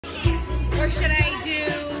should I do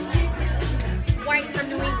white from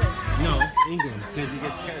New England? No, England, because he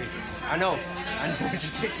gets carried. I know what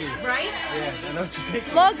you're picking. Right? Yeah, I know what you're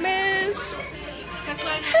picking. Vlogmas! That's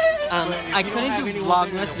what I couldn't do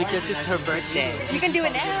Vlogmas because it's her birthday. You can do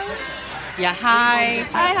it now. Yeah, hi.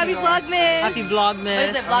 Hi, happy Vlogmas! Happy Vlogmas. What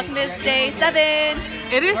is it? Vlogmas Day 7.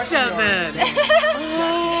 It is 7.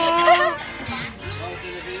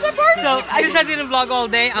 So since I didn't vlog all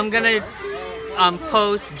day, I'm gonna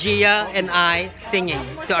post Gia and I singing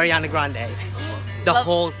to Ariana Grande. The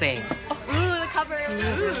whole thing. Ooh, the cover.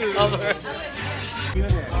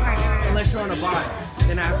 Unless you're on a buy,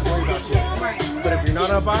 then I have to worry about you. But if you're not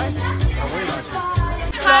on a buy, I'll worry about you.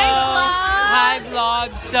 Hi vlog.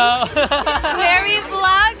 So Very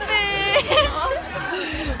Vlogmas!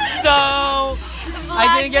 so I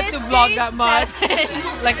didn't get to vlog that much,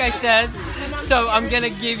 like I said. So I'm gonna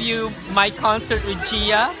give you my concert with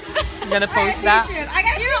Gia. I'm gonna post that. I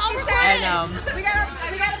gotta teach you that. And we gotta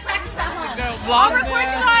practice that one. girl, I'll record you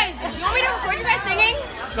guys. Do you want me to record you guys singing?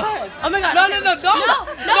 Go ahead. Oh my god. No, don't.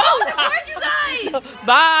 No, record you guys.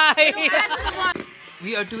 Bye.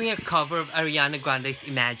 We are doing a cover of Ariana Grande's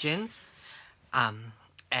Imagine.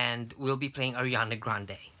 And we'll be playing Ariana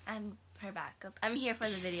Grande. I'm her backup. I'm here for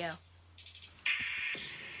the video.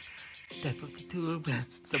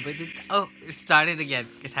 Oh, start it again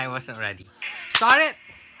because I wasn't ready. Start it!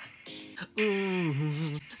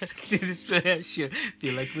 Ooh, this pressure.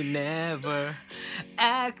 Feel like we never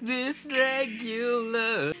act this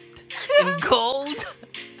regular. In gold.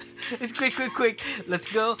 It's quick. Let's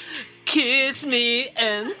go. Kiss me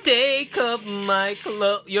and take off my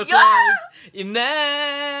your clothes.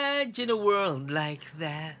 Imagine a world like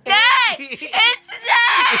that. Dad! It's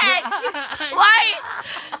Dad! Why?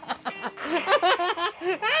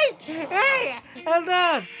 Hey! Hold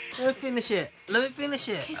on. Let me finish it.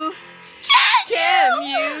 Can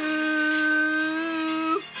you?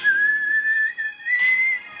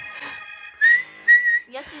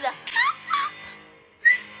 You have to do that.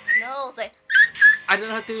 No, it's like. I don't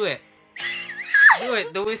know how to do it. Do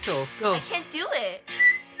it, the whistle. Go. I can't do it.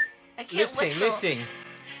 I can't whistle. Lip sing.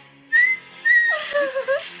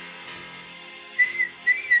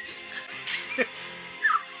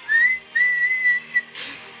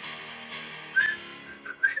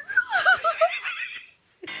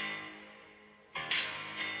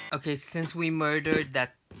 Okay, since we murdered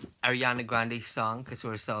that Ariana Grande song because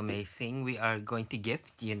we're so amazing, we are going to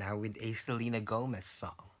gift you now with a Selena Gomez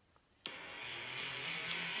song.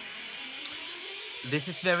 This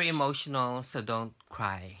is very emotional, so don't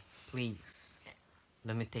cry, please.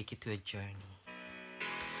 Let me take you to a journey.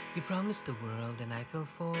 You promised the world and I fell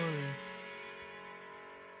for it.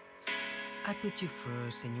 I put you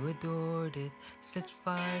first and you adored it. Set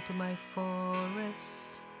fire to my forest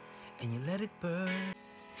and you let it burn.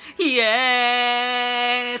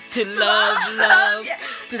 Yeah, to love, yeah.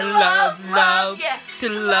 to love, yeah. to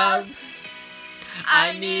love.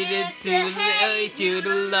 I needed to hate you to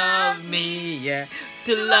love me, yeah.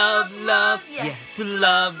 To love, yeah. To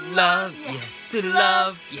love, yeah. To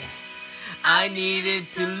love, yeah. I needed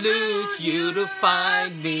to lose you to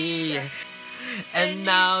find me, yeah. And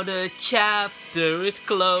now the chapter is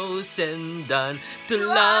closed and done. To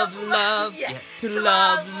love, yeah. To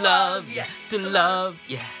love, yeah. To love,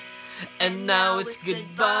 yeah. And now it's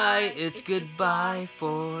goodbye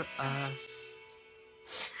for us.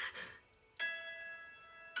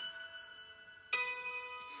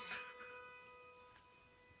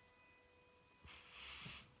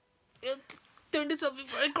 Turn this off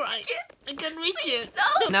before I cry. I can't reach it.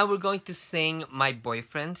 No. Now we're going to sing my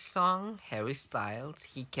boyfriend's song, Harry Styles.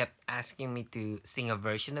 He kept asking me to sing a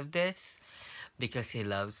version of this because he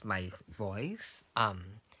loves my voice.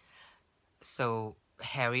 So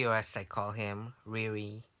Harry, or as I call him,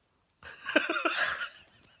 Riri.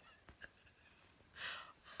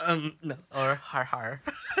 No, or Har.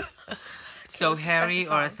 So Harry,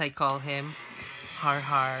 or as I call him,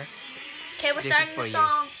 Har. Okay, we're This starting is for the you.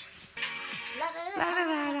 song. La la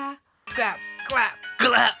la la. Clap.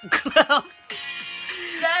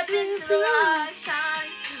 Step into the light,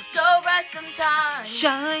 shine so bright sometimes.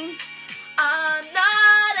 Shine. I'm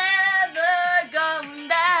not ever going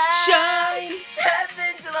back. Shine. Step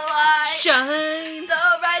into the light, Shine. so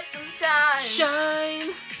bright sometimes.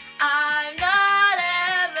 Shine. I'm not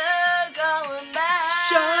ever going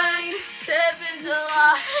back. Shine. Step into the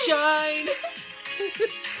light. Shine.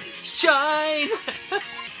 Shine.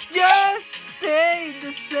 Just stay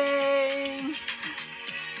the same.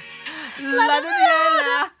 La la la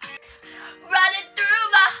la. Running through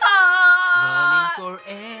my heart. Running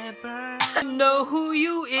forever. I know who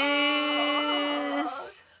you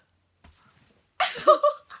is.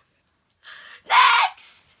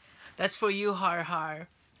 That's for you, Har Har.